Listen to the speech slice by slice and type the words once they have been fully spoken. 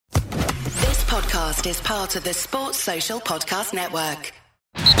podcast is part of the Sports Social Podcast Network.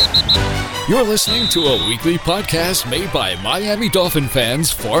 You're listening to a weekly podcast made by Miami Dolphin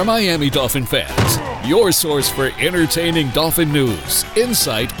fans for Miami Dolphin fans. Your source for entertaining Dolphin news,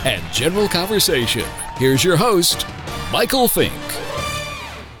 insight, and general conversation. Here's your host, Michael Fink.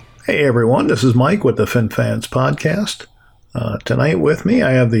 Hey everyone, this is Mike with the Finfans Podcast. Tonight with me,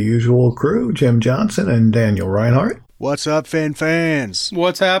 I have the usual crew, Jim Johnson and Daniel Reinhardt. What's up, Finfans?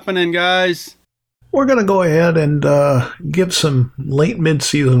 What's happening, guys? We're going to go ahead and give some late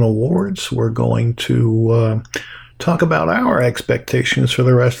mid-season awards. We're going to talk about our expectations for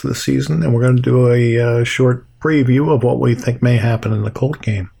the rest of the season, and we're going to do a short preview of what we think may happen in the Colt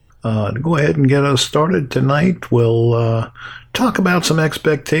game. To go ahead and get us started tonight, we'll talk about some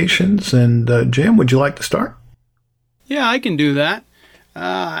expectations. And Jim, would you like to start? Yeah, I can do that.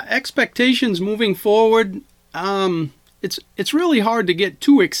 Expectations moving forward. It's really hard to get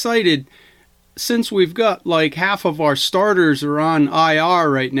too excited since we've got like half of our starters are on IR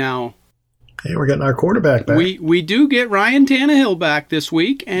right now. Hey, we're getting our quarterback back. We do get Ryan Tannehill back this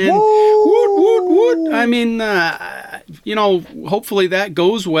week, and woot. I mean, hopefully that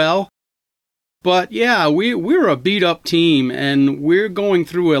goes well. But yeah, we're a beat up team, and we're going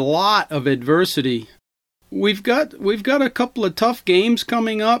through a lot of adversity. We've got a couple of tough games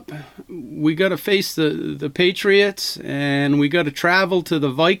coming up. We got to face the Patriots, and we got to travel to the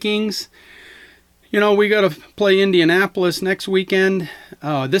Vikings. We got to play Indianapolis next weekend,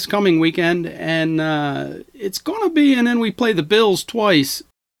 this coming weekend, and it's going to be, and then we play the Bills twice.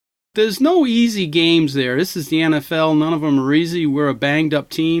 There's no easy games there. This is the NFL. None of them are easy. We're a banged-up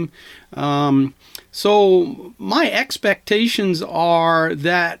team. So my expectations are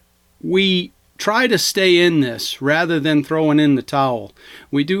that we try to stay in this rather than throwing in the towel.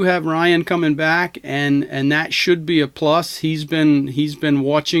 We do have Ryan coming back, and that should be a plus. He's been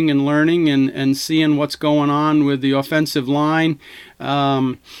watching and learning and seeing what's going on with the offensive line.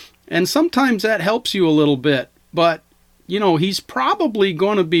 And sometimes that helps you a little bit. But, he's probably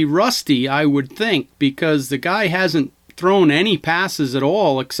going to be rusty, I would think, because the guy hasn't thrown any passes at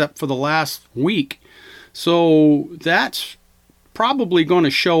all except for the last week. So that's probably going to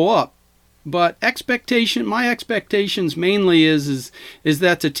show up. But my expectations mainly is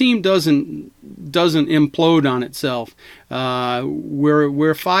that the team doesn't implode on itself.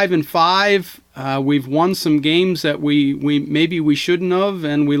 We're 5-5. We've won some games that we maybe we shouldn't have,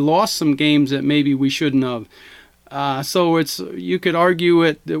 and we lost some games that maybe we shouldn't have. So you could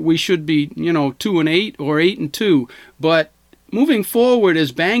argue that we should be 2-8 or 8-2, but moving forward,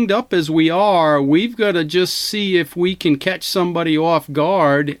 as banged up as we are, we've got to just see if we can catch somebody off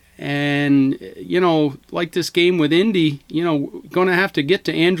guard. And, like this game with Indy, going to have to get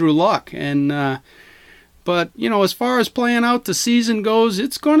to Andrew Luck. But as far as playing out the season goes,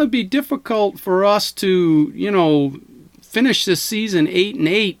 it's going to be difficult for us to, finish this season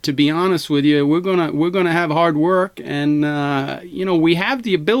 8-8, to be honest with you. We're going to have hard work. And, we have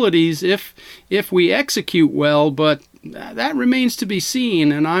the abilities if we execute well, but that remains to be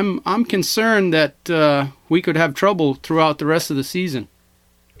seen. And I'm concerned that we could have trouble throughout the rest of the season.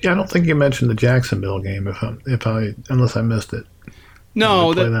 Yeah, I don't think you mentioned the Jacksonville game, unless I missed it. No,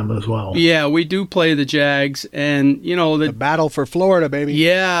 we play them as well. Yeah, we do play the Jags, and the battle for Florida, baby.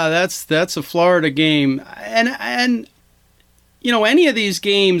 Yeah, that's a Florida game, and any of these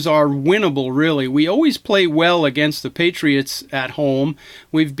games are winnable. Really, we always play well against the Patriots at home.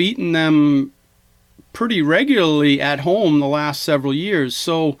 We've beaten them pretty regularly at home the last several years.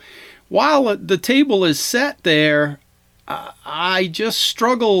 So while the table is set there, I just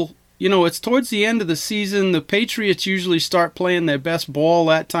struggle. It's towards the end of the season. The Patriots usually start playing their best ball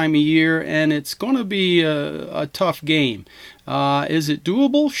that time of year, and it's going to be a tough game. Is it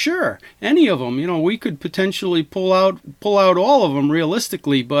doable? Sure. Any of them. We could potentially pull out all of them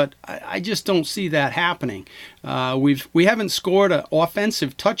realistically, but I just don't see that happening. We haven't scored an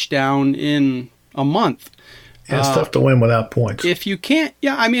offensive touchdown in a month. Yeah, it's tough to win without points. If you can't,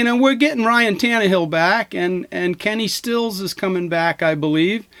 and we're getting Ryan Tannehill back, and Kenny Stills is coming back, I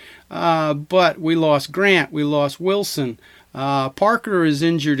believe. But we lost Grant, we lost Wilson. Parker is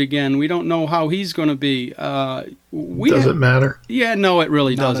injured again. We don't know how he's going to be. Does it matter? Yeah, no, it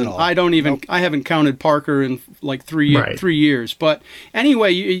really doesn't. I don't even. Nope. I haven't counted Parker in like 3 years. But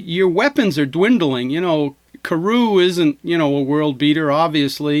anyway, your weapons are dwindling. Carew isn't a world beater,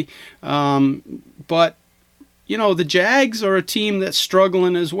 obviously, but. The Jags are a team that's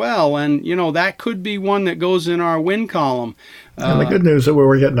struggling as well, and, that could be one that goes in our win column. And the good news is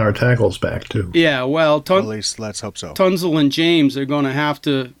we're getting our tackles back, too. Yeah, well, at least let's hope so. Tunzel and James are going to have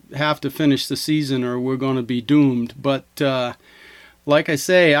to finish the season, or we're going to be doomed. But like I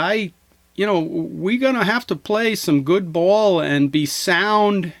say, we're going to have to play some good ball and be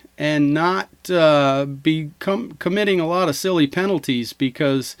sound and not be committing a lot of silly penalties,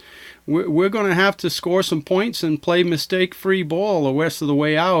 because we're going to have to score some points and play mistake-free ball the rest of the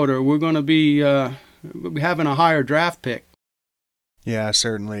way out, or we're going to be having a higher draft pick. Yeah,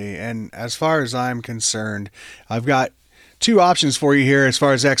 certainly. And as far as I'm concerned, I've got two options for you here as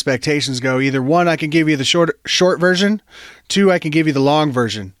far as expectations go. Either one, I can give you the short version. Two, I can give you the long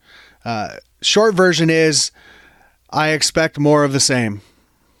version. Short version is I expect more of the same.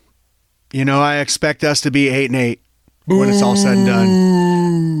 I expect us to be 8-8 when it's all said and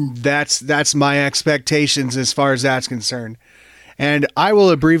done. That's my expectations as far as that's concerned. And I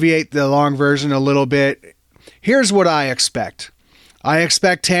will abbreviate the long version a little bit. Here's what I expect. I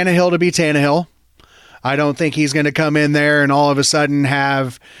expect Tannehill to be Tannehill. I don't think he's going to come in there and all of a sudden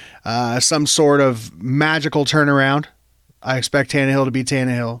have some sort of magical turnaround. I expect Tannehill to be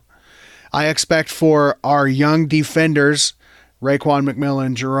Tannehill. I expect for our young defenders, Raekwon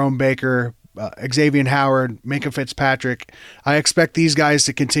McMillan, Jerome Baker, Xavier Howard, Minka Fitzpatrick, I expect these guys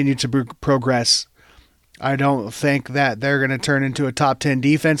to continue to progress. I don't think that they're going to turn into a top 10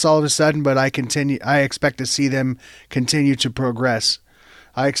 defense all of a sudden, but I expect to see them continue to progress.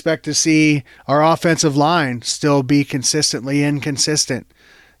 I expect to see our offensive line still be consistently inconsistent.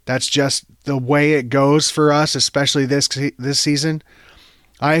 That's just the way it goes for us, especially this season.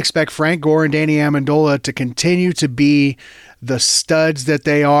 I expect Frank Gore and Danny Amendola to continue to be the studs that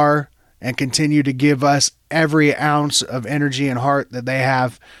they are and continue to give us every ounce of energy and heart that they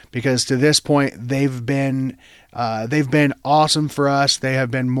have, because to this point they've been awesome for us. They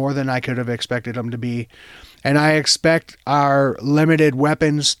have been more than I could have expected them to be. And I expect our limited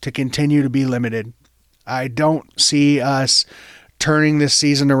weapons to continue to be limited. I don't see us turning this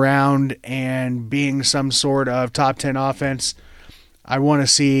season around and being some sort of top 10 offense. I want to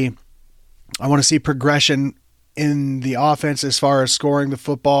see progression in the offense as far as scoring the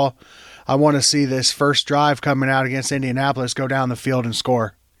football. I want to see this first drive coming out against Indianapolis go down the field and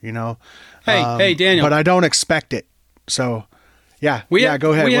score, Hey, Daniel. But I don't expect it. So, go ahead.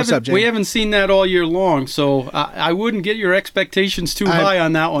 What's up, Jay? We haven't seen that all year long, so I wouldn't get your expectations too high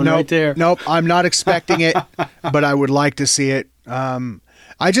on that one right there. Nope, I'm not expecting it, but I would like to see it.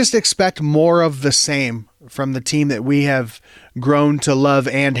 I just expect more of the same from the team that we have grown to love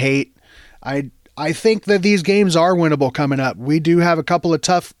and hate. I think that these games are winnable coming up. We do have a couple of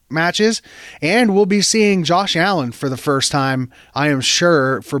tough matches, and we'll be seeing Josh Allen for the first time, I am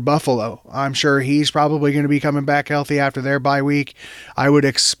sure, for Buffalo. I'm sure he's probably going to be coming back healthy after their bye week. I would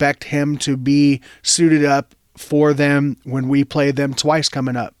expect him to be suited up for them when we play them twice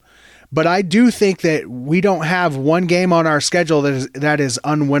coming up. But I do think that we don't have one game on our schedule that is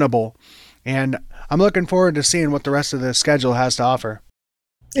unwinnable, and I'm looking forward to seeing what the rest of the schedule has to offer.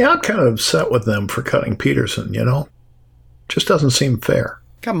 Yeah, I'm kind of upset with them for cutting Peterson, Just doesn't seem fair.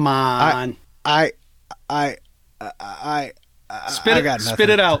 Come on. I Spit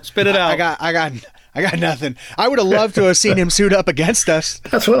it out. I got nothing. I would have loved to have seen him suit up against us.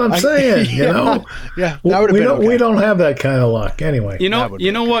 That's what I'm saying, Yeah, that would have been okay. We don't have that kind of luck anyway. You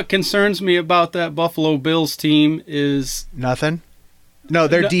know what concerns me about that Buffalo Bills team is nothing. No,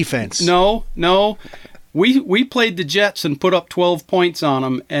 their defense. No. We played the Jets and put up 12 points on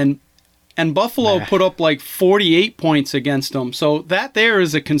them, and Buffalo put up like 48 points against them. So that there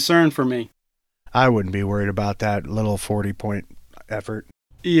is a concern for me. I wouldn't be worried about that little 40-point effort.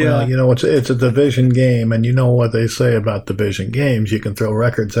 Yeah. Well, it's a division game, and you know what they say about division games. You can throw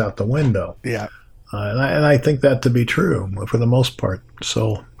records out the window. Yeah. And I think that to be true for the most part.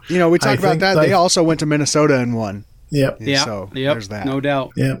 So we talked about that. They also went to Minnesota and won. Yep. Yeah. So yep. There's that. No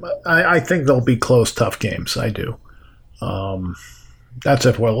doubt. Yeah. I think they'll be close, tough games. I do. That's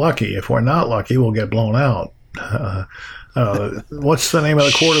if we're lucky. If we're not lucky, we'll get blown out. What's the name of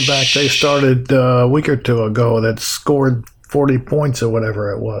the quarterback they started a week or two ago that scored 40 points or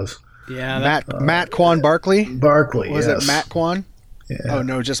whatever it was? Yeah. Matt Quan Barkley? Barkley, Was yes. it Matt Quan? Yeah. Oh,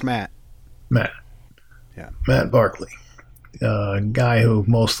 no, just Matt. Matt. Yeah. Matt Barkley. A guy who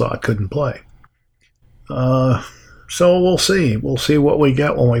most thought couldn't play. So we'll see. We'll see what we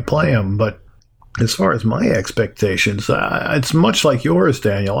get when we play him. But as far as my expectations, it's much like yours,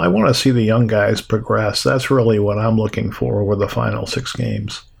 Daniel. I want to see the young guys progress. That's really what I'm looking for over the final 6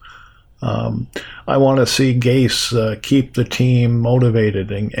 games. I want to see Gase keep the team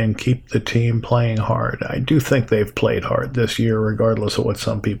motivated and keep the team playing hard. I do think they've played hard this year, regardless of what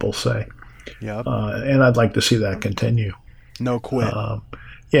some people say. Yep. And I'd like to see that continue. No quit.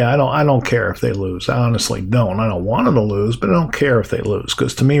 Yeah, I don't care if they lose. I honestly don't. I don't want them to lose, but I don't care if they lose,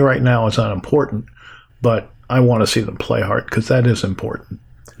 because to me right now it's not important. But I want to see them play hard, because that is important.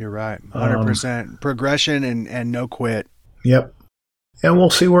 You're right. 100% progression and no quit. Yep. And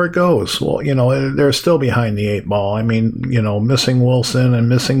we'll see where it goes. Well, they're still behind the 8 ball. I mean, missing Wilson and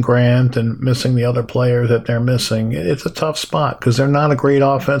missing Grant and missing the other players that they're missing. It's a tough spot because they're not a great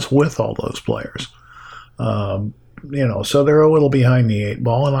offense with all those players. So they're a little behind the 8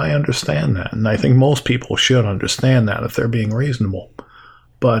 ball, and I understand that. And I think most people should understand that if they're being reasonable.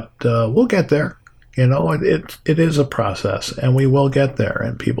 But we'll get there. It is a process, and we will get there,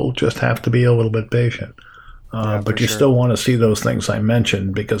 and people just have to be a little bit patient. But you still want to see those things I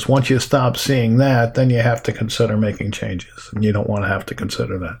mentioned, because once you stop seeing that, then you have to consider making changes, and you don't want to have to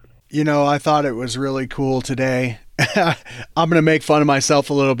consider that. I thought it was really cool today. I'm going to make fun of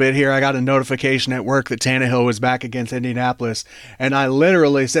myself a little bit here. I got a notification at work that Tannehill was back against Indianapolis, and I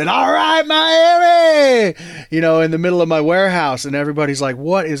literally said, "All right, Miami!" In the middle of my warehouse, and everybody's like,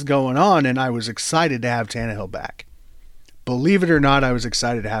 "What is going on?" And I was excited to have Tannehill back. Believe it or not, I was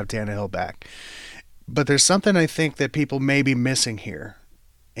excited to have Tannehill back. But there's something I think that people may be missing here.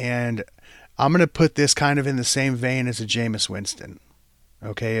 And I'm going to put this kind of in the same vein as a Jameis Winston.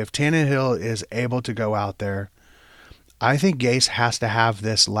 Okay, if Tannehill is able to go out there, I think Gase has to have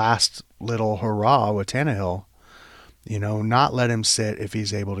this last little hurrah with Tannehill. Not let him sit if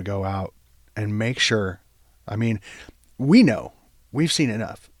he's able to go out and make sure. I mean, we know. We've seen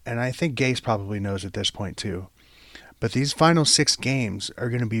enough. And I think Gase probably knows at this point too. But these final 6 games are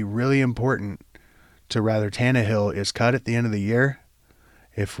going to be really important to rather Tannehill is cut at the end of the year.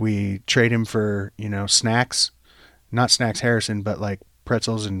 If we trade him for, snacks, not Snacks Harrison, but like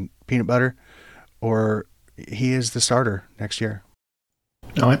pretzels and peanut butter, or he is the starter next year.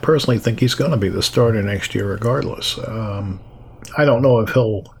 Now, I personally think he's going to be the starter next year regardless. I don't know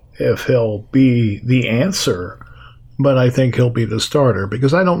if he'll be the answer, but I think he'll be the starter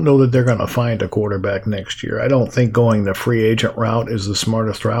because I don't know that they're going to find a quarterback next year. I don't think going the free agent route is the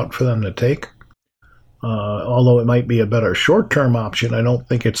smartest route for them to take. Although it might be a better short-term option, I don't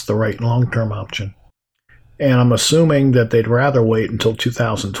think it's the right long-term option. And I'm assuming that they'd rather wait until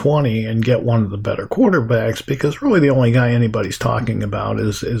 2020 and get one of the better quarterbacks because really the only guy anybody's talking about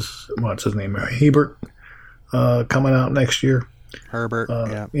is what's his name, Hebert, coming out next year. Herbert,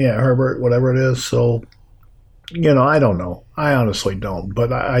 yeah. Yeah, Herbert, whatever it is. So, I don't know. I honestly don't.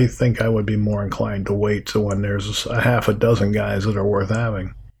 But I think I would be more inclined to wait to when there's a half a dozen guys that are worth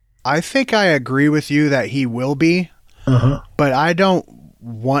having. I think I agree with you that he will be, but I don't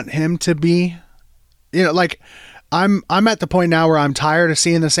want him to be. I'm at the point now where I'm tired of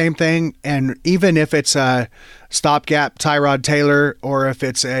seeing the same thing, and even if it's a stopgap Tyrod Taylor, or if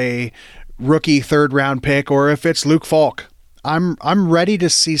it's a rookie 3rd round pick, or if it's Luke Falk, I'm ready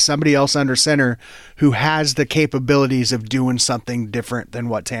to see somebody else under center who has the capabilities of doing something different than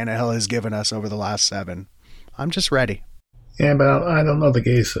what Tannehill has given us over the last 7. I'm just ready. Yeah, but I don't know the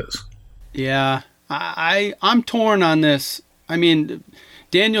Gase is. Yeah, I'm torn on this. I mean,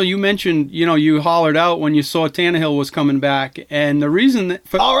 Daniel, you mentioned, you hollered out when you saw Tannehill was coming back, and the reason that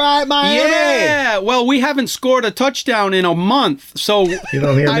all right, Miami. Yeah, well, we haven't scored a touchdown in a month, so you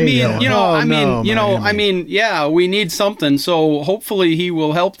don't hear me yeah, we need something. So hopefully he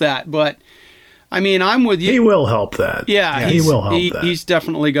will help that. But I mean, I'm with you. He will help that. Yeah, he will help that. He's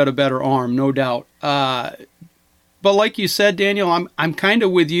definitely got a better arm, no doubt. But like you said, Daniel, I'm kind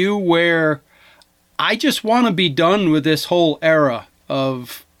of with you where I just want to be done with this whole era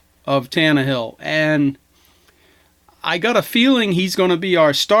of Tannehill. And I got a feeling he's going to be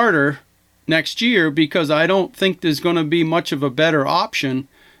our starter next year because I don't think there's going to be much of a better option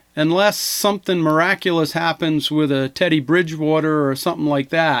unless something miraculous happens with a Teddy Bridgewater or something like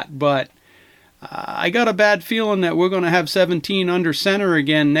that. But I got a bad feeling that we're going to have 17 under center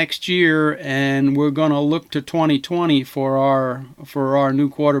again next year, and we're going to look to 2020 for our new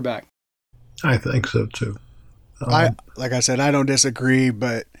quarterback. I think so too. Like I said, I don't disagree,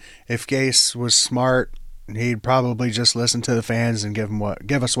 but if Gase was smart, he'd probably just listen to the fans and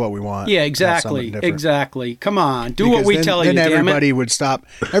give us what we want. Yeah, exactly. Come on, do what we tell you. Then everybody would stop.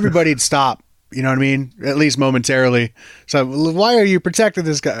 Everybody'd stop. You know what I mean? At least momentarily. So why are you protecting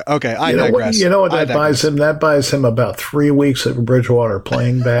this guy? Okay, I digress. You know what that buys him? That buys him about 3 weeks of Bridgewater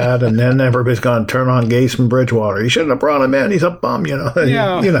playing bad, and then everybody's going to turn on Gase and Bridgewater. You shouldn't have brought him in. He's a bum,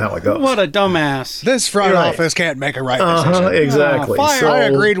 Yeah, you know how it goes. What a dumbass. This front office can't make a right decision. Exactly. I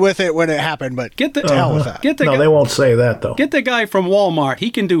agreed with it when it happened, but get the hell with that. No, they won't say that, though. Get the guy from Walmart.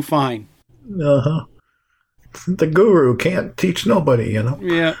 He can do fine. The guru can't teach nobody,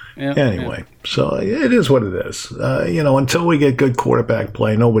 Yeah. Anyway, so it is what it is. Until we get good quarterback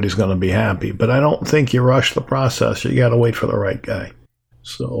play, nobody's going to be happy. But I don't think you rush the process. You got to wait for the right guy.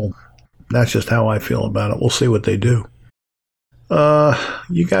 So that's just how I feel about it. We'll see what they do.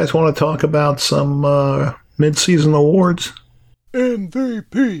 You guys want to talk about some mid-season awards?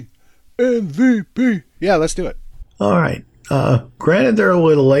 MVP. Yeah, let's do it. All right. Granted, they're a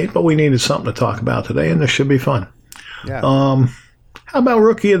little late, but we needed something to talk about today, and this should be fun. Yeah. How about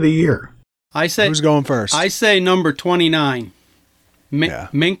Rookie of the Year? Who's going first? I say number 29,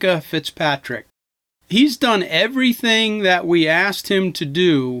 Minka Fitzpatrick. He's done everything that we asked him to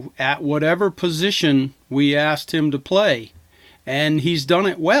do at whatever position we asked him to play. And he's done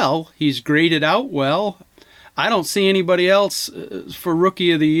it well. He's graded out well. I don't see anybody else for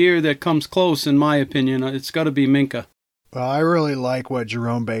Rookie of the Year that comes close, in my opinion. It's got to be Minka. Well, I really like what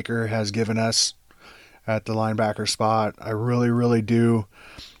Jerome Baker has given us at the linebacker spot. I really, really do.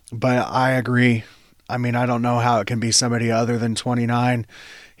 But I agree. I mean, I don't know how it can be somebody other than 29.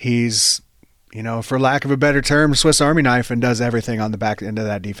 He's, for lack of a better term, Swiss Army knife and does everything on the back end of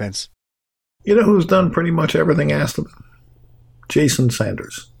that defense. You know who's done pretty much everything asked of him? Jason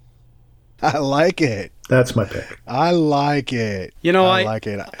Sanders. I like it. That's my pick. I like it. I like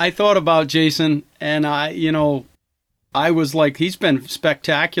it. I thought about Jason, and I was like, he's been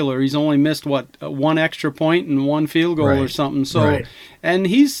spectacular. He's only missed one extra point and one field goal or something. So, and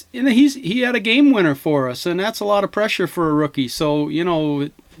he had a game winner for us, and that's a lot of pressure for a rookie. So,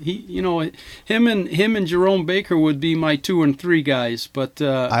 him and Jerome Baker would be my 2 and 3 guys. But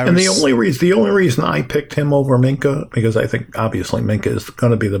the only reason I picked him over Minka, because I think obviously Minka is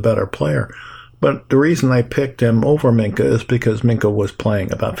going to be the better player. But the reason I picked him over Minka is because Minka was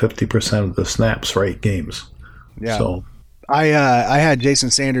playing about 50% of the snaps for 8 games. Yeah. So I had Jason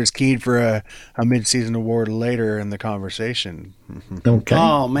Sanders keyed for a midseason award later in the conversation. Okay.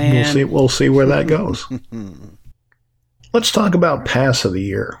 Oh man. We'll see where that goes. Let's talk about pass of the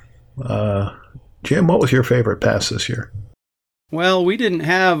year. Jim, what was your favorite pass this year? Well, we didn't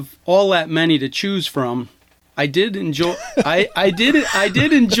have all that many to choose from. I did enjoy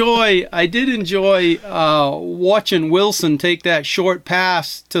watching Wilson take that short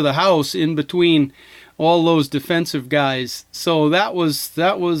pass to the house in between all those defensive guys. So that was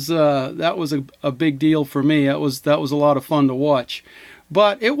a big deal for me. That was a lot of fun to watch.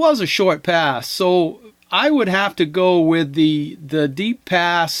 But it was a short pass. So I would have to go with the deep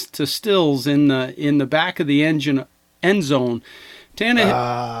pass to Stills in the back of the end zone.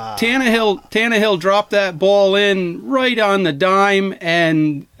 Tannehill dropped that ball in right on the dime,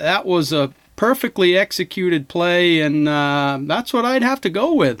 and that was a perfectly executed play, and that's what I'd have to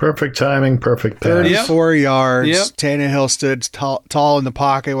go with. Perfect timing, perfect pass. 34 yards. Yep. Tannehill stood tall in the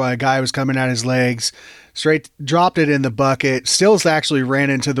pocket while a guy was coming at his legs. Straight dropped it in the bucket. Stills actually ran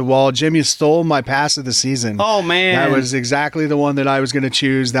into the wall. Jim, you stole my pass of the season. Oh, man. That was exactly the one that I was going to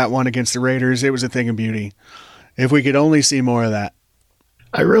choose, that one against the Raiders. It was a thing of beauty. If we could only see more of that.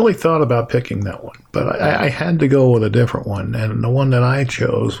 I really thought about picking that one, but I had to go with a different one. And the one that I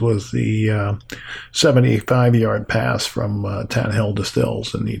chose was the 75-yard pass from Tannehill to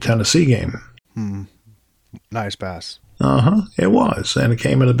Stills in the Tennessee game. Nice pass. It was, and it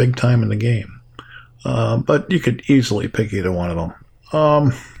came at a big time in the game. But you could easily pick either one of them.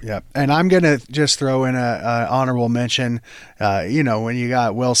 Yeah, and I'm going to just throw in a honorable mention. When you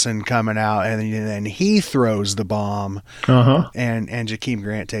got Wilson coming out and then he throws the bomb, and Jakeem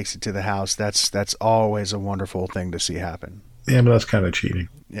Grant takes it to the house. That's always a wonderful thing to see happen. Yeah, but that's kind of cheating.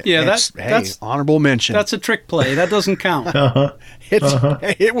 Yeah, that's honorable mention. That's a trick play. That doesn't count.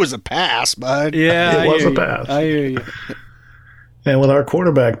 It was a pass, bud. Yeah, it was a pass. I hear you. And with our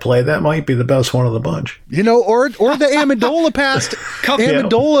quarterback play, that might be the best one of the bunch. Or the Amendola pass.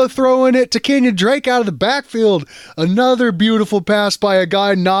 Amendola throwing it to Kenyon Drake out of the backfield. Another beautiful pass by a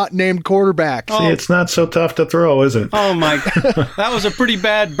guy not named quarterback. See, it's not so tough to throw, is it? Oh, Mike. That was a pretty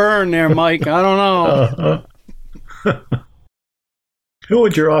bad burn there, Mike. I don't know. Who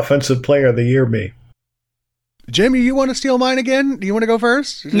would your offensive player of the year be? Jimmy, you want to steal mine again? Do you want to go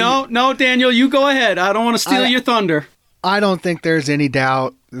first? No, Daniel, you go ahead. I don't want to steal your thunder. I don't think there's any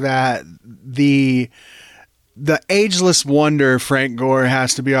doubt that the ageless wonder Frank Gore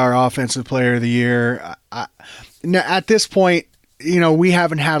has to be our offensive player of the year. Now, at this point, we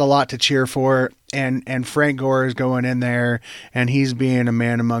haven't had a lot to cheer for, and Frank Gore is going in there, and he's being a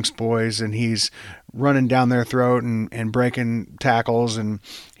man amongst boys, and he's running down their throat and breaking tackles, and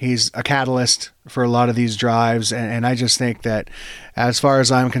he's a catalyst for a lot of these drives, and I just think that, as far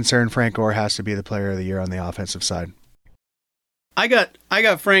as I'm concerned, Frank Gore has to be the player of the year on the offensive side. I got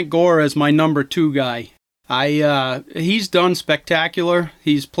Frank Gore as my number 2 guy. He's done spectacular.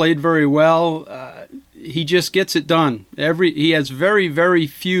 He's played very well. He just gets it done. He has very, very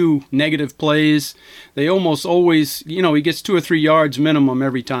few negative plays. They almost always, he gets 2 or 3 yards minimum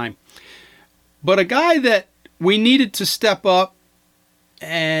every time. But a guy that we needed to step up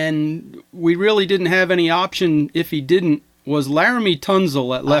and we really didn't have any option if he didn't, was Laramie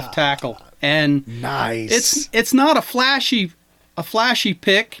Tunzel at left tackle. And nice. It's not a flashy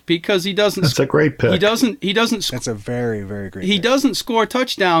pick because he doesn't. That's a great pick. He doesn't. That's a very, very great. He pick. doesn't score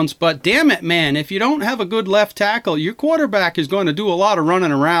touchdowns, but damn it, man! If you don't have a good left tackle, your quarterback is going to do a lot of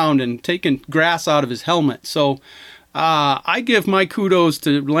running around and taking grass out of his helmet. So, I give my kudos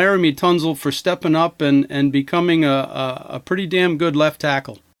to Laramie Tunzel for stepping up and becoming a pretty damn good left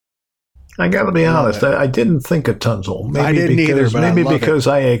tackle. I got to be honest. I didn't think of Tunzel. Maybe I didn't either, but maybe I love because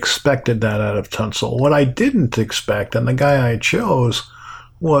I expected that out of Tunzel. What I didn't expect, and the guy I chose,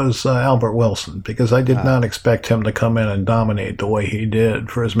 was Albert Wilson, because I did not expect him to come in and dominate the way he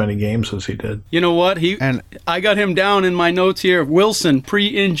did for as many games as he did. You know what? I got him down in my notes here. Wilson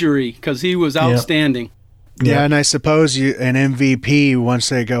pre-injury, because he was outstanding. Yeah, and I suppose an MVP, once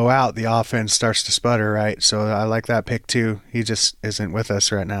they go out, the offense starts to sputter, right? So I like that pick too. He just isn't with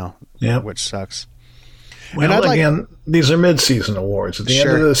us right now, which sucks. Well, and again, these are mid-season awards. At the end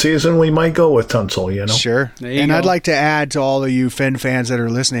of the season, we might go with Tunzel, you know? Sure. And I'd like to add to all of you Fin fans that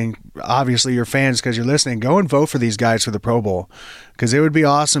are listening, obviously you're fans because you're listening, go and vote for these guys for the Pro Bowl, because it would be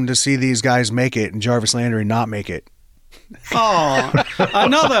awesome to see these guys make it and Jarvis Landry not make it. Oh,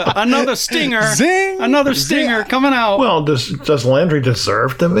 another stinger. Zing! Another stinger coming out. Well, does Landry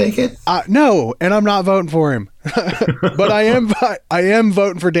deserve to make it? No, and I'm not voting for him. But I am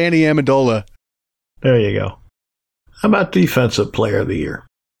voting for Danny Amendola. There you go. How about Defensive Player of the Year?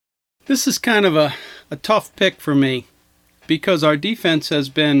 This is kind of a tough pick for me because our defense has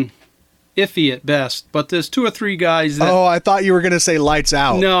been iffy at best, but there's two or three guys that... Oh, I thought you were going to say lights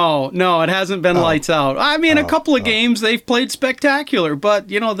out. No, it hasn't been lights out. I mean, a couple of games they've played spectacular, but,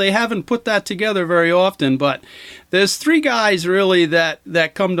 they haven't put that together very often. But there's three guys, really,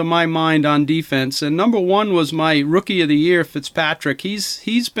 that come to my mind on defense. And number one was my Rookie of the Year, Fitzpatrick.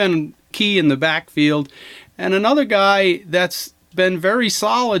 He's been key in the backfield. And another guy that's been very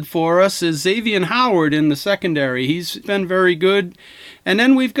solid for us is Xavier Howard in the secondary. He's been very good. And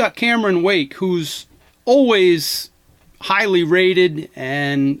then we've got Cameron Wake, who's always highly rated,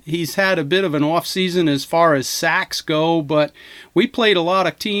 and he's had a bit of an off season as far as sacks go, but we played a lot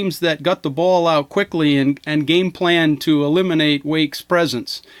of teams that got the ball out quickly and game planned to eliminate Wake's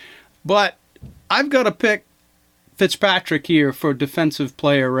presence. But I've got to pick Fitzpatrick here for defensive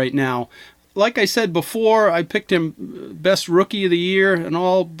player right now. Like I said before, I picked him best Rookie of the Year and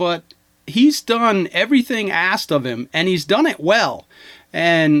all, but he's done everything asked of him, and he's done it well.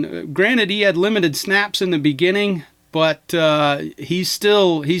 And granted, he had limited snaps in the beginning, but he's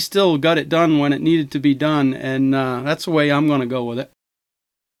still got it done when it needed to be done, and that's the way I'm going to go with it.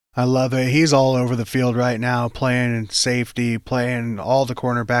 I love it. He's all over the field right now, playing in safety, playing all the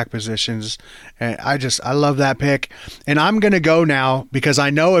cornerback positions. And I love that pick. And I'm going to go now because I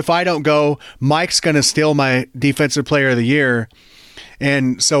know if I don't go, Mike's going to steal my Defensive Player of the Year.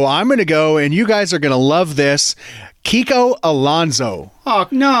 And so I'm going to go, and you guys are going to love this. Kiko Alonso. Oh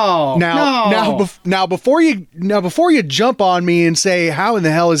no! Now before you jump on me and say how in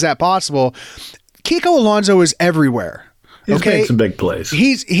the hell is that possible, Kiko Alonso is everywhere. He's made some big plays.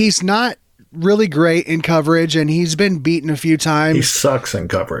 He's not really great in coverage, and he's been beaten a few times. He sucks in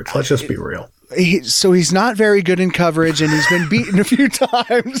coverage. Let's just be real. So he's not very good in coverage, and he's been beaten a few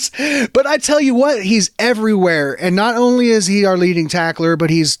times. But I tell you what, he's everywhere. And not only is he our leading tackler, but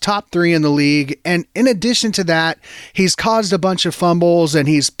he's top 3 in the league. And in addition to that, he's caused a bunch of fumbles, and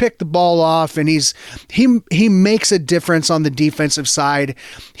he's picked the ball off, and he makes a difference on the defensive side.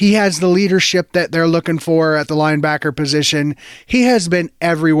 He has the leadership that they're looking for at the linebacker position. He has been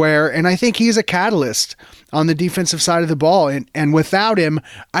everywhere, and I think he's a catalyst on the defensive side of the ball. And without him,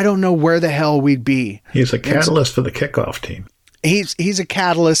 I don't know where the hell we'd be. He's a catalyst for the kickoff team. He's a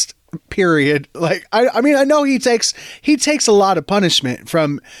catalyst, period. Like, I mean, I know he takes a lot of punishment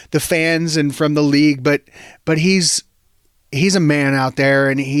from the fans and from the league, but he's a man out there,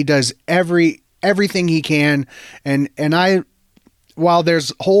 and he does everything he can. And while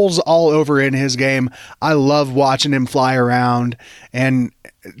there's holes all over in his game, I love watching him fly around. And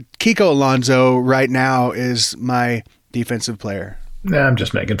Kiko Alonso right now is my defensive player. Nah, I'm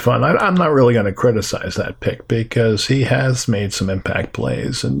just making fun. I'm not really going to criticize that pick because he has made some impact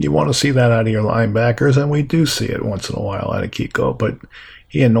plays, and you want to see that out of your linebackers, and we do see it once in a while out of Kiko, but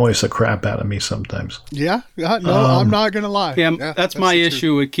he annoys the crap out of me sometimes. Yeah, no, I'm not going to lie. Yeah, that's my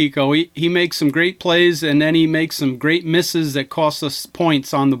issue with Kiko. He makes some great plays, and then he makes some great misses that cost us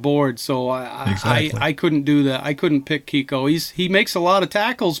points on the board. So I couldn't do that. I couldn't pick Kiko. He makes a lot of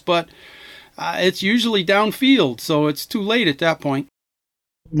tackles, but it's usually downfield, so it's too late at that point.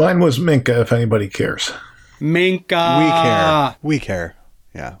 Mine was Minka, if anybody cares. Minka. We care.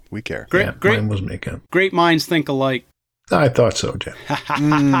 Yeah, we care. Mine was Mika. Great minds think alike. I thought so, Jim.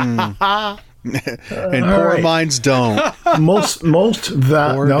 And poor minds don't.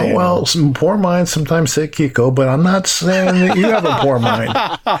 Some poor minds sometimes say Kiko, but I'm not saying that you have a poor mind.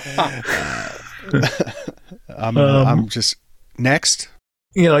 I'm just next.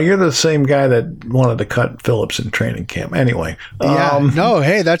 You're the same guy that wanted to cut Phillips in training camp. Anyway.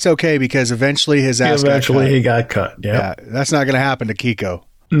 Hey, that's okay because eventually his ass he got cut. Yep. Yeah, that's not going to happen to Kiko.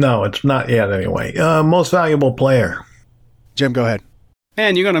 No, it's not yet anyway. Most valuable player. Jim, go ahead.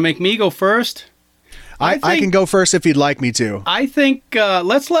 Man, you're going to make me go first? I can go first if you'd like me to. I think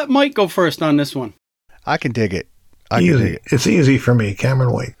let's let Mike go first on this one. I can dig it. It's easy for me.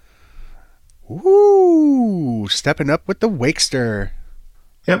 Cameron Wake. Ooh, stepping up with the Wakester.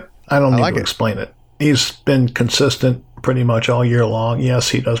 Yep. I don't need to explain it. He's been consistent pretty much all year long. Yes,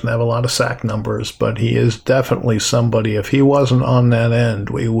 he doesn't have a lot of sack numbers, but he is definitely somebody. If he wasn't on that end,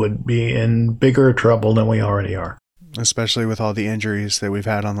 we would be in bigger trouble than we already are. Especially with all the injuries that we've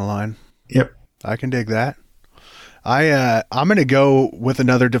had on the line. Yep. I can dig that. I'm going to go with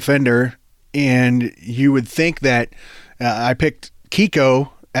another defender, and you would think that I picked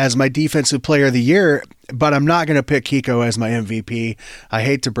Kiko as my defensive player of the year, but I'm not going to pick Kiko as my MVP. I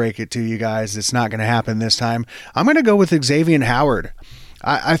hate to break it to you guys. It's not going to happen this time. I'm going to go with Xavier Howard.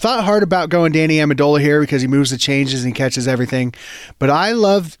 I thought hard about going Danny Amendola here because he moves the changes and catches everything, but I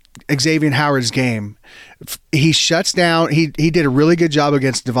love Xavier Howard's game. He shuts down. He did a really good job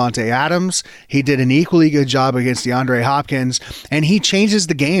against Devontae Adams. He did an equally good job against DeAndre Hopkins, and he changes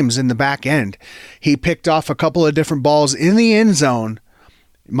the games in the back end. He picked off a couple of different balls in the end zone,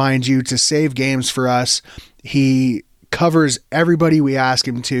 mind you, to save games for us. He covers everybody we ask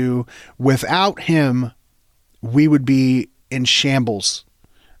him to. Without him, we would be in shambles.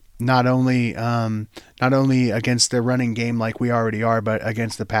 Not only against the running game like we already are, but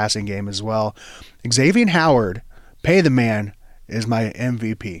against the passing game as well. Xavier Howard, pay the man, is my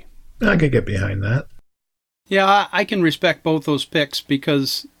MVP. I could get behind that. Yeah, I can respect both those picks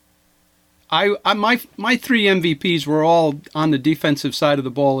because my three MVPs were all on the defensive side of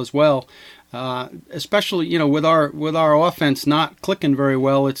the ball as well. Especially with our offense not clicking very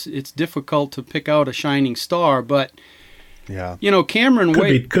well, it's difficult to pick out a shining star, but. Yeah. Cameron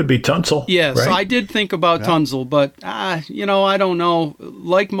Wake could be Tunsil. Yes, right? I did think about Tunsil, but I don't know.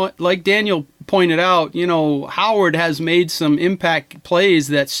 Like Daniel pointed out, Howard has made some impact plays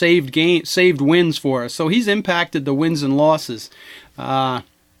that saved wins for us. So he's impacted the wins and losses.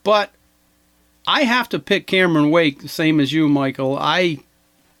 But I have to pick Cameron Wake, the same as you, Michael.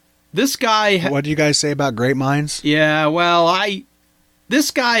 This guy. What do you guys say about great minds? Yeah, well,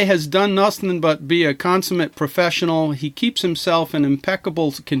 This guy has done nothing but be a consummate professional. He keeps himself in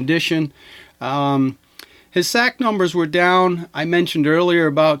impeccable condition. His sack numbers were down. I mentioned earlier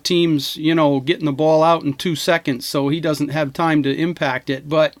about teams, getting the ball out in 2 seconds, so he doesn't have time to impact it.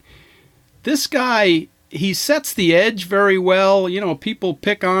 But this guy, he sets the edge very well. People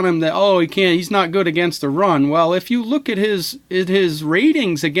pick on him that, he's not good against the run. Well, if you look at his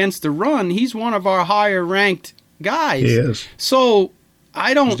ratings against the run, he's one of our higher ranked guys. He is. So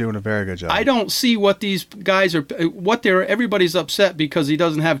He's doing a very good job. I don't see what these guys are. Everybody's upset because he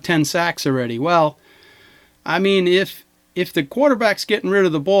doesn't have 10 sacks already. Well, I mean, if the quarterback's getting rid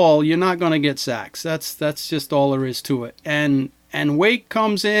of the ball, you're not going to get sacks. That's just all there is to it. And Wake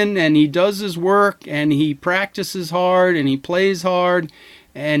comes in and he does his work and he practices hard and he plays hard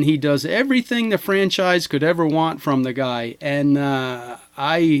and he does everything the franchise could ever want from the guy. And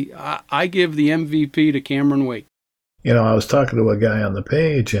I give the MVP to Cameron Wake. I was talking to a guy on the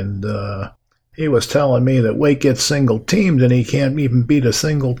page, and he was telling me that Wake gets single-teamed, and he can't even beat a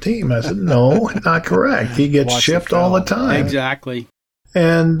single team. I said, no, not correct. He gets shipped all the time. Exactly.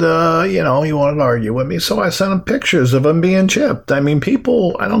 And, he wanted to argue with me, so I sent him pictures of him being chipped. I mean,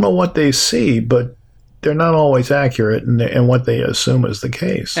 people, I don't know what they see, but they're not always accurate in what they assume is the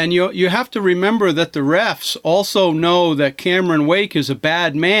case. And you have to remember that the refs also know that Cameron Wake is a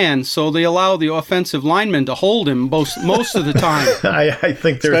bad man, so they allow the offensive linemen to hold him most of the time. I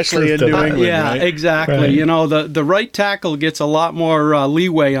think there's especially in New England. Yeah, right? exactly. Right. The right tackle gets a lot more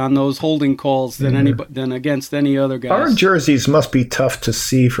leeway on those holding calls than against any other guys. Our jerseys must be tough to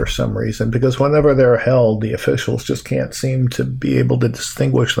see for some reason because whenever they're held, the officials just can't seem to be able to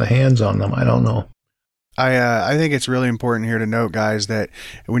distinguish the hands on them. I don't know. I think it's really important here to note, guys, that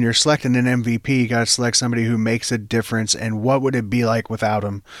when you're selecting an MVP, you got to select somebody who makes a difference. And what would it be like without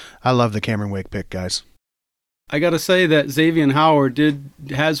him? I love the Cameron Wake pick, guys. I got to say that Xavier Howard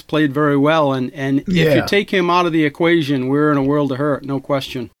has played very well, and if you take him out of the equation, we're in a world of hurt, no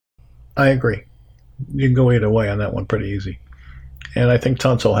question. I agree. You can go either way on that one pretty easy. And I think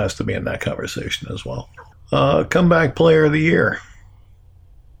Tunsil has to be in that conversation as well. Comeback player of the year.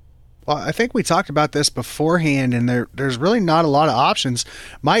 Well, I think we talked about this beforehand, and there's really not a lot of options.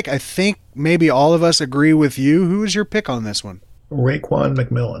 Mike, I think maybe all of us agree with you. Who is your pick on this one? Raekwon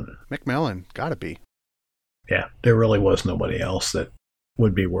McMillan. McMillan, gotta be. Yeah, there really was nobody else that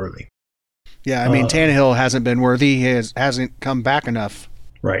would be worthy. Yeah, I mean, Tannehill hasn't been worthy. He hasn't come back enough.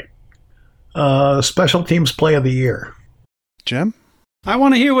 Right. Special teams play of the year. Jim? I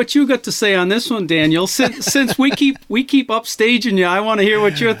want to hear what you got to say on this one, Daniel. Since we keep upstaging you, I want to hear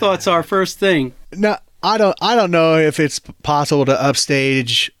what your thoughts are first thing. No, I don't know if it's possible to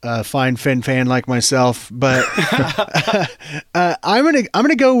upstage a fine Fin fan like myself, but I'm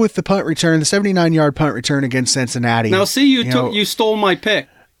gonna go with the punt return, the 79-yard punt return against Cincinnati. Now, see, you stole my pick.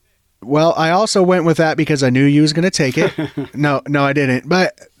 Well, I also went with that because I knew you was going to take it. No, I didn't.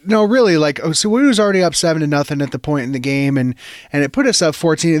 But no, really, so we was already up 7-0 at the point in the game, and it put us up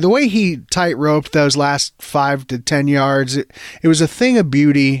 14. The way he tight roped those last 5 to 10 yards, it was a thing of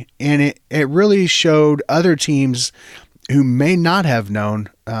beauty, and it really showed other teams who may not have known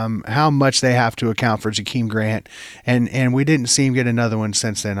how much they have to account for Jakeem Grant, and we didn't see him get another one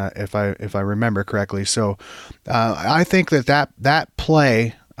since then, if I remember correctly. So I think that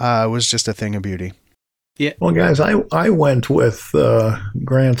play was just a thing of beauty. Yeah. Well, guys, I went with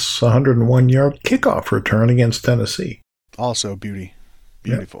Grant's 101-yard kickoff return against Tennessee. Also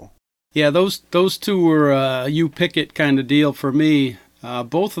beautiful. Yeah, those two were you pick it kind of deal for me.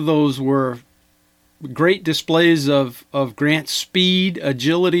 Both of those were great displays of Grant's speed,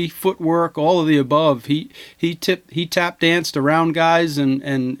 agility, footwork, all of the above. He tap danced around guys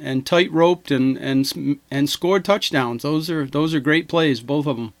and tight roped and scored touchdowns. Those are great plays, both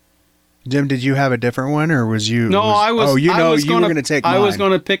of them. Jim, did you have a different one, or was you? No, I was. Oh, you were going to take mine. I was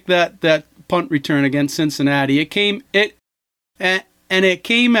going to pick that punt return against Cincinnati. It came at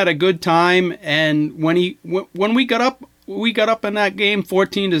a good time. And when we got up in that game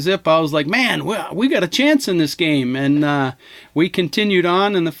 14-0. I was like, man, we got a chance in this game, and we continued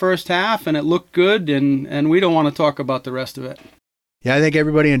on in the first half, and it looked good. And we don't want to talk about the rest of it. Yeah, I think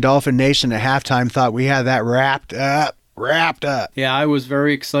everybody in Dolphin Nation at halftime thought we had that wrapped up. Yeah, I was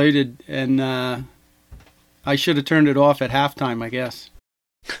very excited, and I should have turned it off at halftime, I guess.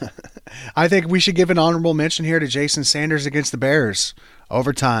 I think we should give an honorable mention here to Jason Sanders against the Bears.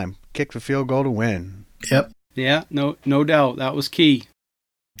 Overtime, kicked the field goal to win. Yep. Yeah, no doubt. That was key.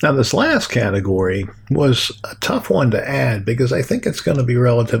 Now, this last category was a tough one to add because I think it's going to be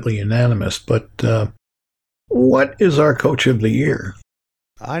relatively unanimous, but what is our coach of the year?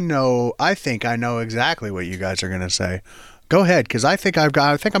 I think I know exactly what you guys are going to say. Go ahead, because I think I'm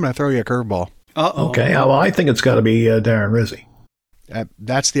going to throw you a curveball. Uh-oh. Okay, well, I think it's got to be Darren Rizzi.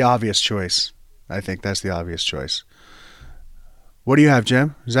 That's the obvious choice. I think that's the obvious choice. What do you have,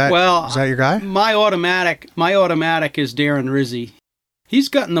 Jim? Is that your guy? My automatic is Darren Rizzi. He's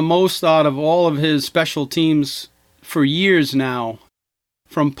gotten the most out of all of his special teams for years now.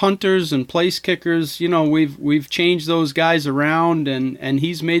 From punters and place kickers, we've changed those guys around, and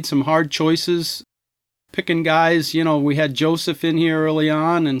he's made some hard choices, picking guys. We had Joseph in here early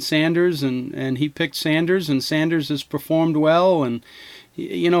on, and Sanders, and he picked Sanders, and Sanders has performed well. And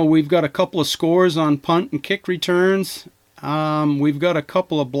we've got a couple of scores on punt and kick returns. We've got a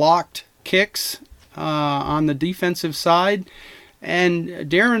couple of blocked kicks on the defensive side. And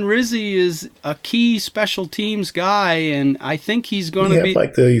Darren Rizzi is a key special teams guy, and I think he's going to be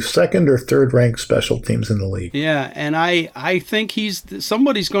like the second or third ranked special teams in the league. Yeah, and I think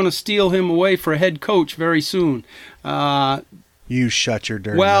somebody's going to steal him away for a head coach very soon. You shut your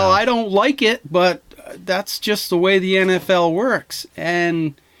dirty Well, mouth. I don't like it, but that's just the way the NFL works.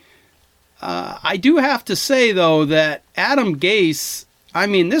 And I do have to say, though, that Adam Gase,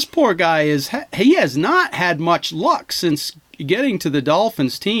 this poor guy he has not had much luck since getting to the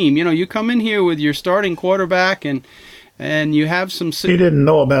Dolphins team. You come in here with your starting quarterback and you have some... He didn't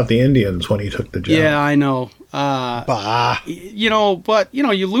know about the Indians when he took the job. Yeah, I know. But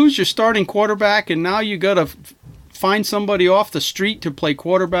you lose your starting quarterback, and now you got to find somebody off the street to play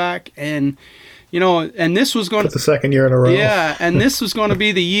quarterback, and this was going to... the second year in a row. Yeah, and this was going to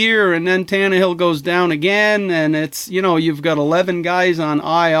be the year, and then Tannehill goes down again, and it's, you've got 11 guys on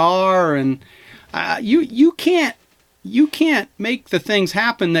IR, and you can't make the things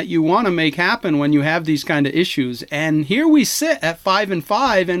happen that you want to make happen when you have these kind of issues. And here we sit at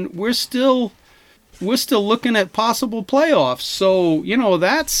 5-5, and we're still looking at possible playoffs. So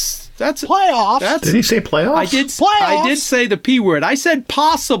that's Did he say playoffs? I did say the P word. I said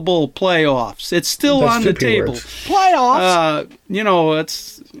possible playoffs. It's still on the table. Playoffs.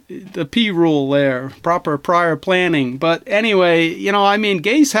 It's the P rule there, proper prior planning. But anyway,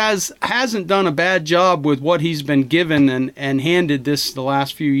 Gase hasn't done a bad job with what he's been given and handed the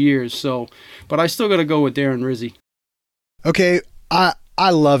last few years. So, but I still got to go with Darren Rizzi. Okay, I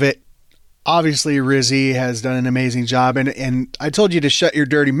love it. Obviously, Rizzi has done an amazing job, and I told you to shut your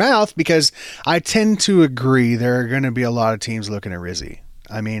dirty mouth because I tend to agree there are going to be a lot of teams looking at Rizzi.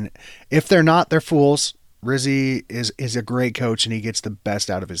 I mean, if they're not, they're fools. Rizzi is a great coach, and he gets the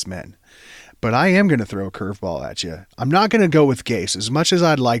best out of his men. But I am going to throw a curveball at you. I'm not going to go with Gase as much as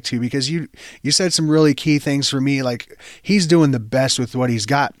I'd like to because you said some really key things for me, like he's doing the best with what he's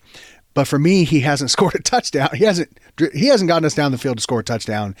got. But for me, he hasn't scored a touchdown. He hasn't gotten us down the field to score a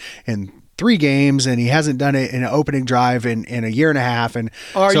touchdown in 3 games, and he hasn't done it in an opening drive in a year and a half. And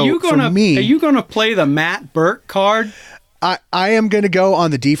are you gonna play the Matt Burke card? I am going to go on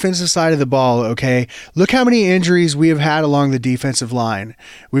the defensive side of the ball, okay? Look how many injuries we have had along the defensive line.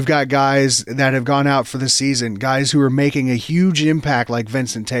 We've got guys that have gone out for the season, guys who are making a huge impact like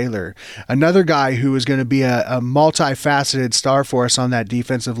Vincent Taylor, another guy who is going to be a multifaceted star for us on that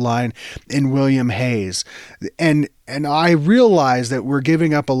defensive line in William Hayes. And I realize that we're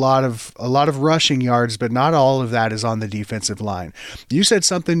giving up a lot of rushing yards, but not all of that is on the defensive line. You said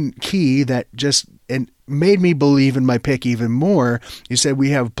something key that just made me believe in my pick even more. You said we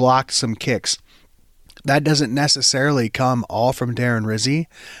have blocked some kicks. That doesn't necessarily come all from Darren Rizzi.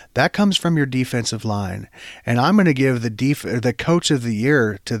 That comes from your defensive line. And I'm going to give the coach of the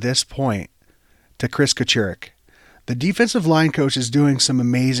year to this point to Chris Kachurik. The defensive line coach is doing some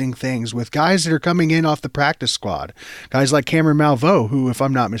amazing things with guys that are coming in off the practice squad. Guys like Cameron Malveaux, who, if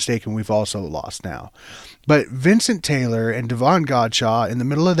I'm not mistaken, we've also lost now. But Vincent Taylor and Devon Godshaw in the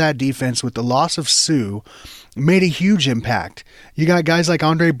middle of that defense with the loss of Sue made a huge impact. You got guys like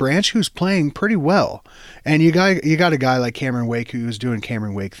Andre Branch who's playing pretty well. And you got a guy like Cameron Wake who's doing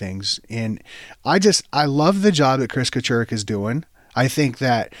Cameron Wake things. And I love the job that Chris Kachurik is doing. I think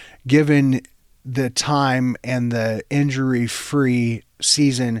that given the time and the injury-free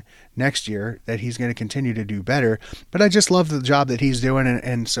season next year that he's going to continue to do better. But I just love the job that he's doing,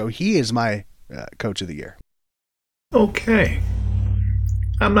 and so he is my coach of the year. Okay.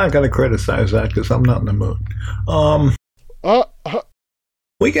 I'm not going to criticize that because I'm not in the mood.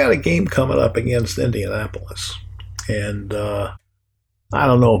 We got a game coming up against Indianapolis, and I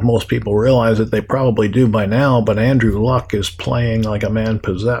don't know if most people realize it. They probably do by now, but Andrew Luck is playing like a man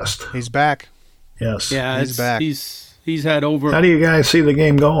possessed. He's back. Yes. Yeah, he's back. He's had over. How do you guys see the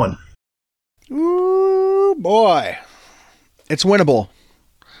game going? Ooh, boy. It's winnable.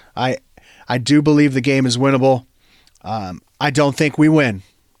 I do believe the game is winnable. I don't think we win.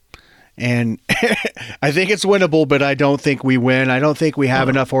 And I think it's winnable, but I don't think we win. I don't think we have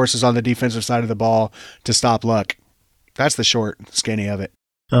enough horses on the defensive side of the ball to stop Luck. That's the short, skinny of it.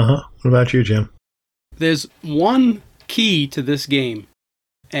 Uh-huh. What about you, Jim? There's one key to this game,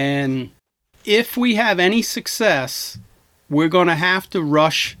 and if we have any success, we're going to have to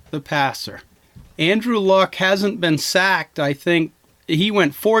rush the passer. Andrew Luck hasn't been sacked. I think he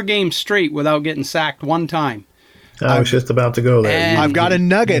went 4 games straight without getting sacked one time. I was just about to go there. I've got a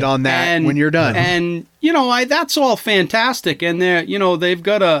nugget on that when you're done. And, that's all fantastic. And they've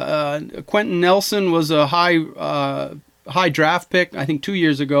got a Quentin Nelson was a high draft pick, I think 2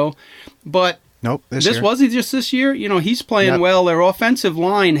 years ago. But nope, this year. Was he just this year? He's playing well. Their offensive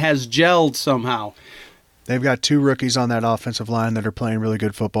line has gelled somehow. They've got 2 rookies on that offensive line that are playing really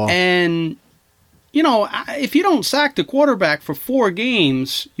good football. And, if you don't sack the quarterback for 4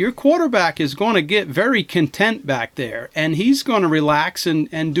 games, your quarterback is going to get very content back there. And he's going to relax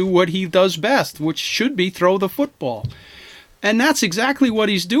and do what he does best, which should be throw the football. And that's exactly what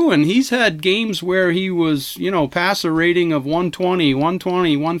he's doing. He's had games where he was, passer rating of 120,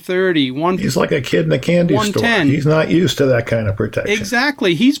 130, He's like a kid in a candy store. He's not used to that kind of protection.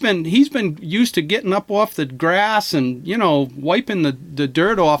 Exactly. He's been used to getting up off the grass and, wiping the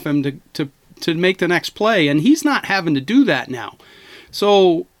dirt off him to make the next play, and he's not having to do that now.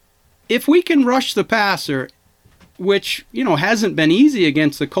 So if we can rush the passer, which hasn't been easy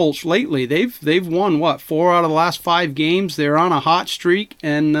against the Colts lately. They've won 4 out of the last 5 games. They're on a hot streak,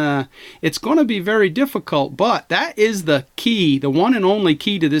 and it's going to be very difficult. But that is the key, the one and only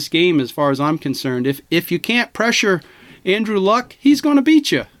key to this game, as far as I'm concerned. If you can't pressure Andrew Luck, he's going to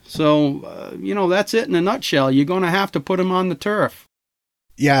beat you. So that's it in a nutshell. You're going to have to put him on the turf.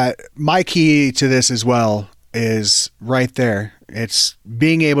 Yeah, my key to this as well is right there. It's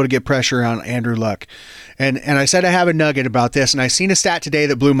being able to get pressure on Andrew Luck. And I said I have a nugget about this, and I seen a stat today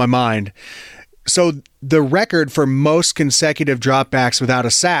that blew my mind. So the record for most consecutive dropbacks without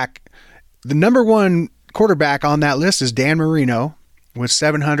a sack, the number one quarterback on that list is Dan Marino with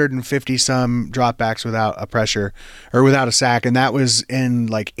 750 some dropbacks without a pressure or without a sack. And that was in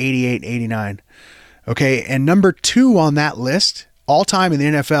like 88, 89. Okay. And number 2 on that list all time in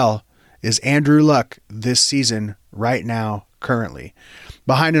the NFL is Andrew Luck this season right now, currently,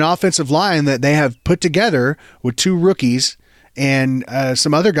 behind an offensive line that they have put together with 2 rookies and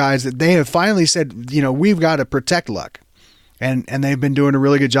some other guys that they have finally said, we've got to protect Luck. And they've been doing a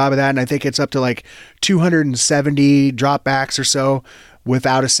really good job of that. And I think it's up to like 270 dropbacks or so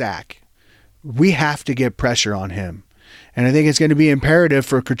without a sack. We have to get pressure on him. And I think it's going to be imperative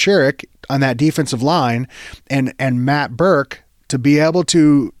for Kucherik on that defensive line and Matt Burke to be able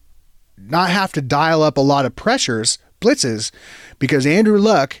to not have to dial up a lot of blitzes, because Andrew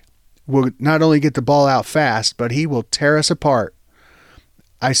Luck will not only get the ball out fast, but he will tear us apart.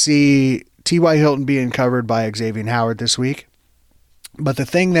 I see T.Y. Hilton being covered by Xavier Howard this week. But the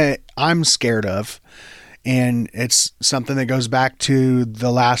thing that I'm scared of, and it's something that goes back to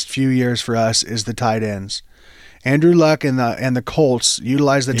the last few years for us, is the tight ends. Andrew Luck and the Colts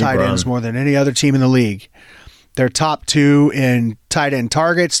utilize the tight ends more than any other team in the league. They're top 2 in tight end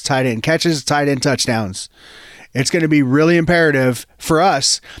targets, tight end catches, tight end touchdowns. It's going to be really imperative for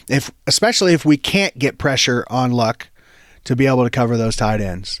us, especially if we can't get pressure on Luck, to be able to cover those tight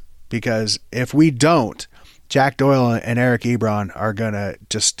ends. Because if we don't, Jack Doyle and Eric Ebron are going to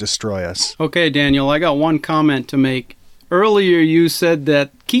just destroy us. Okay, Daniel, I got one comment to make. Earlier you said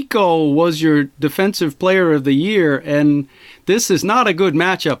that Kiko was your defensive player of the year, and this is not a good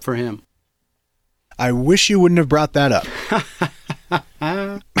matchup for him. I wish you wouldn't have brought that up.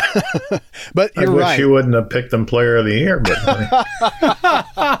 But you're right. I wish you wouldn't have picked him player of the year. But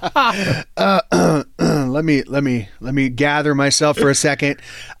let me gather myself for a second.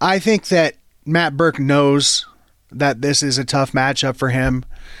 I think that Matt Burke knows that this is a tough matchup for him.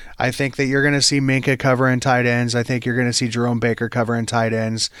 I think that you're going to see Minka covering tight ends. I think you're going to see Jerome Baker covering tight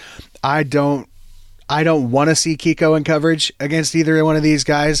ends. I don't want to see Kiko in coverage against either one of these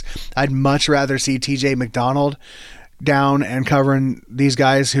guys. I'd much rather see TJ McDonald down and covering these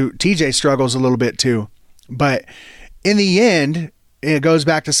guys who TJ struggles a little bit too. But in the end, it goes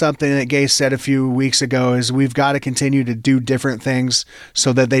back to something that Gase said a few weeks ago, is we've got to continue to do different things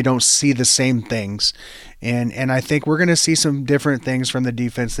so that they don't see the same things. And I think we're going to see some different things from the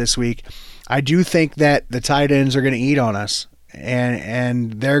defense this week. I do think that the tight ends are going to eat on us,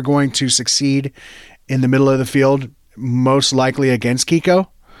 and they're going to succeed in the middle of the field, most likely against Kiko.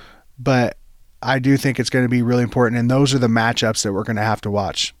 But I do think it's going to be really important, and those are the matchups that we're going to have to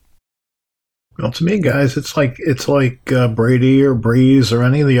watch. Well, to me, guys, it's like Brady or Breeze or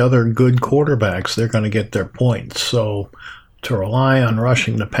any of the other good quarterbacks. They're going to get their points. So to rely on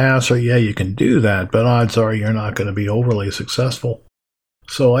rushing the passer, yeah, you can do that, but odds are you're not going to be overly successful.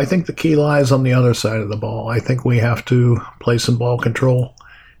 So I think the key lies on the other side of the ball. I think we have to play some ball control,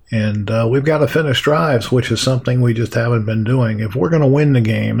 and we've got to finish drives, which is something we just haven't been doing. If we're going to win the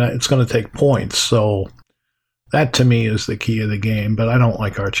game, it's going to take points. So that, to me, is the key of the game, but I don't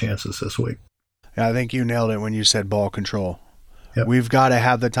like our chances this week. Yeah, I think you nailed it when you said ball control. Yep. We've got to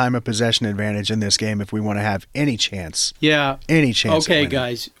have the time of possession advantage in this game if we want to have any chance. Yeah. Any chance. Okay,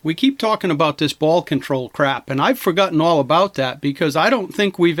 guys, we keep talking about this ball control crap, and I've forgotten all about that because I don't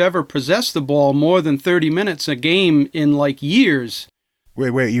think we've ever possessed the ball more than 30 minutes a game in like years.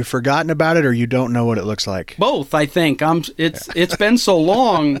 Wait, you've forgotten about it, or you don't know what it looks like? Both, I think. It's been so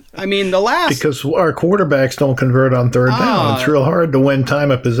long. I mean, because our quarterbacks don't convert on third down. It's real hard to win time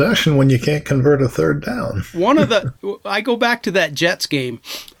of possession when you can't convert a third down. I go back to that Jets game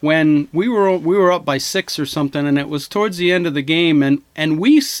when we were up by 6 or something, and it was towards the end of the game, and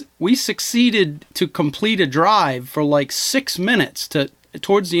we succeeded to complete a drive for like 6 minutes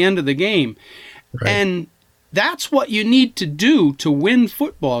towards the end of the game, right. And that's what you need to do to win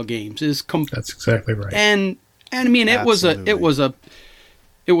football games. That's exactly right. And I mean, it was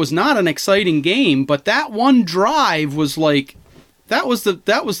not an exciting game, but that one drive was like that was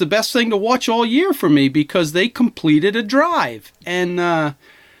the best thing to watch all year for me because they completed a drive, and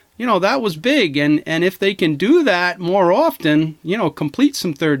that was big. And if they can do that more often, complete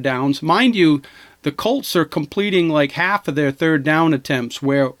some third downs, mind you. The Colts are completing like half of their third down attempts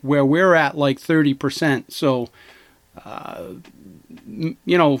where we're at like 30%. So, I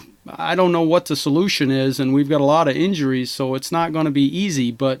don't know what the solution is, and we've got a lot of injuries, so it's not going to be easy.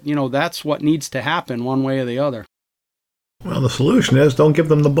 But, that's what needs to happen one way or the other. Well, the solution is don't give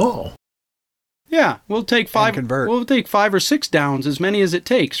them the ball. Yeah, we'll take five. Convert. We'll take 5 or 6 downs, as many as it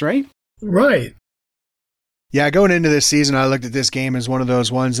takes, right? Right. Yeah, going into this season, I looked at this game as one of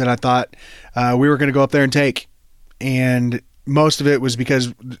those ones that I thought we were going to go up there and take. And most of it was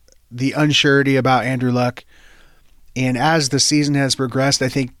because the unsurety about Andrew Luck. And as the season has progressed, I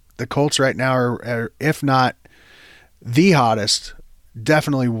think the Colts right now are, if not the hottest,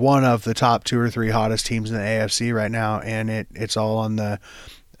 definitely one of the top 2 or 3 hottest teams in the AFC right now. And it's all on the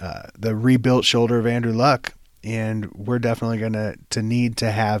rebuilt shoulder of Andrew Luck. And we're definitely going to need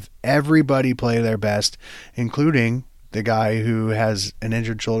to have everybody play their best, including the guy who has an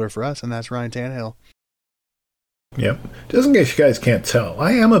injured shoulder for us, and that's Ryan Tannehill. Yep. Just in case you guys can't tell,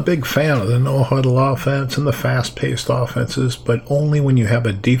 I am a big fan of the no-huddle offense and the fast-paced offenses, but only when you have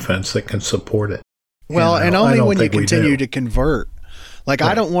a defense that can support it. Well, and only when you continue to convert. Like,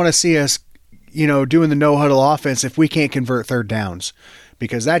 right. I don't want to see us, doing the no-huddle offense if we can't convert third downs,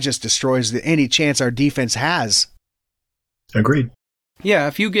 because that just destroys any chance our defense has. Agreed.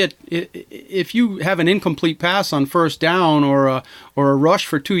 Yeah, if you have an incomplete pass on first down or a rush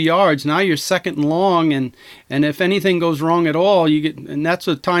for 2 yards, now you're second and long, and if anything goes wrong at all, and that's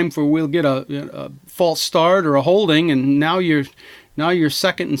a time for we'll get a false start or a holding, and now you're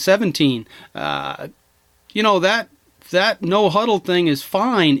 2nd and 17. That no huddle thing is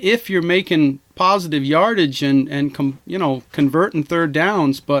fine if you're making positive yardage and converting third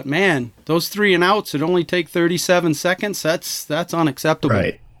downs, but man, those 3 and outs that only take 37 seconds, that's unacceptable.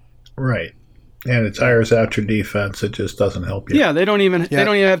 Right. And it tires out your defense. It just doesn't help you. Yeah, they don't even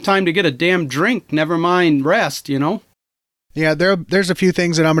have time to get a damn drink, never mind rest, Yeah, there's a few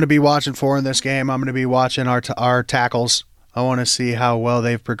things that I'm going to be watching for in this game. I'm going to be watching our tackles. I want to see how well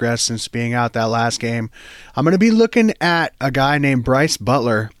they've progressed since being out that last game. I'm going to be looking at a guy named Bryce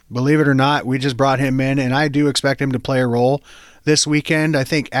Butler. Believe it or not, we just brought him in, and I do expect him to play a role this weekend. I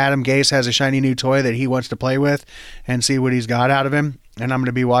think Adam Gase has a shiny new toy that he wants to play with and see what he's got out of him, and I'm going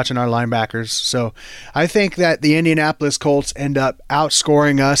to be watching our linebackers. So I think that the Indianapolis Colts end up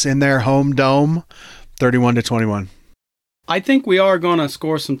outscoring us in their home dome 31-21. I think we are going to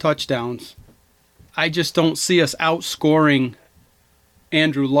score some touchdowns. I just don't see us outscoring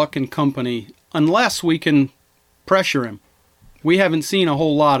Andrew Luck and company unless we can pressure him. We haven't seen a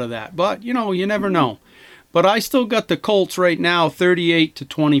whole lot of that, but you never know. But I still got the Colts right now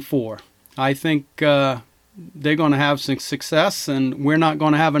 38-24. I think they're going to have some success, and we're not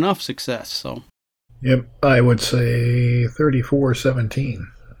going to have enough success. So, yep, I would say 34-17,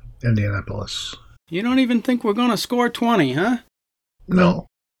 Indianapolis. You don't even think we're going to score 20, huh? No.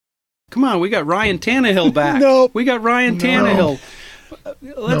 Come on, we got Ryan Tannehill back. Nope. We got Ryan Tannehill.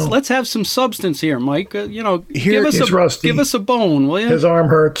 Let's have some substance here, Mike. Give us a bone, will you? His arm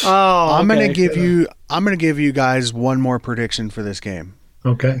hurts. Oh, okay. I'm gonna give you guys one more prediction for this game.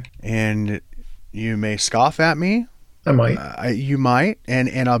 Okay. And you may scoff at me. I might. You might,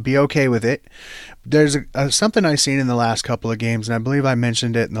 and I'll be okay with it. There's something I've seen in the last couple of games, and I believe I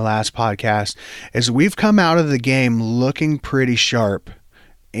mentioned it in the last podcast, is we've come out of the game looking pretty sharp.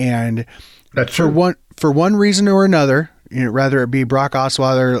 And that's for one reason or another, rather it be Brock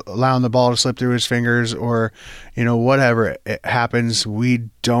Osweiler allowing the ball to slip through his fingers or, whatever it happens, we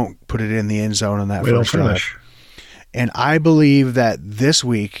don't put it in the end zone on that first drive. And I believe that this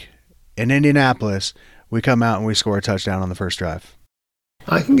week in Indianapolis, we come out and we score a touchdown on the first drive.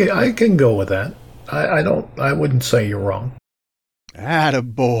 I can go with that. I wouldn't say you're wrong.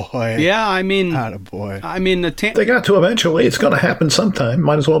 Attaboy. Yeah, attaboy. They got to eventually. It's going to happen sometime.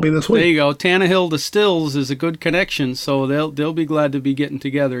 Might as well be this week. There you go. Tannehill to Stills is a good connection, so they'll be glad to be getting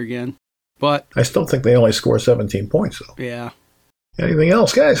together again. But I still think they only score 17 points, though. Yeah. Anything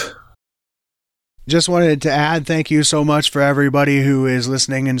else, guys? Just wanted to add thank you so much for everybody who is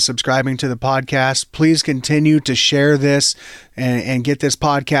listening and subscribing to the podcast. Please continue to share this and get this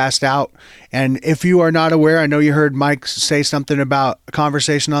podcast out. And if you are not aware, I know you heard Mike say something about a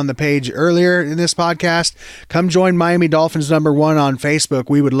conversation on the page earlier in this podcast. Come join Miami Dolphins #1 on Facebook.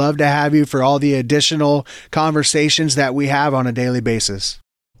 We would love to have you for all the additional conversations that we have on a daily basis.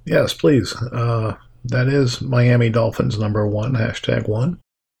 Yes, please. That is Miami Dolphins #1, #1.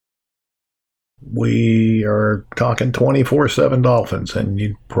 We are talking 24/7 Dolphins, and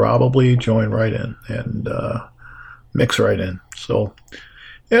you'd probably join right in and mix right in. So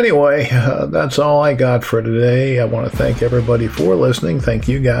anyway, that's all I got for today. I want to thank everybody for listening. Thank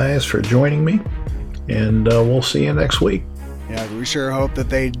you guys for joining me, and we'll see you next week. Yeah, we sure hope that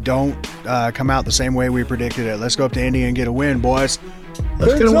they don't come out the same way we predicted it. Let's go up to Indy and get a win, boys.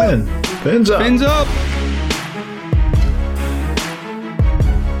 Let's get a win. Fins up. Fins up.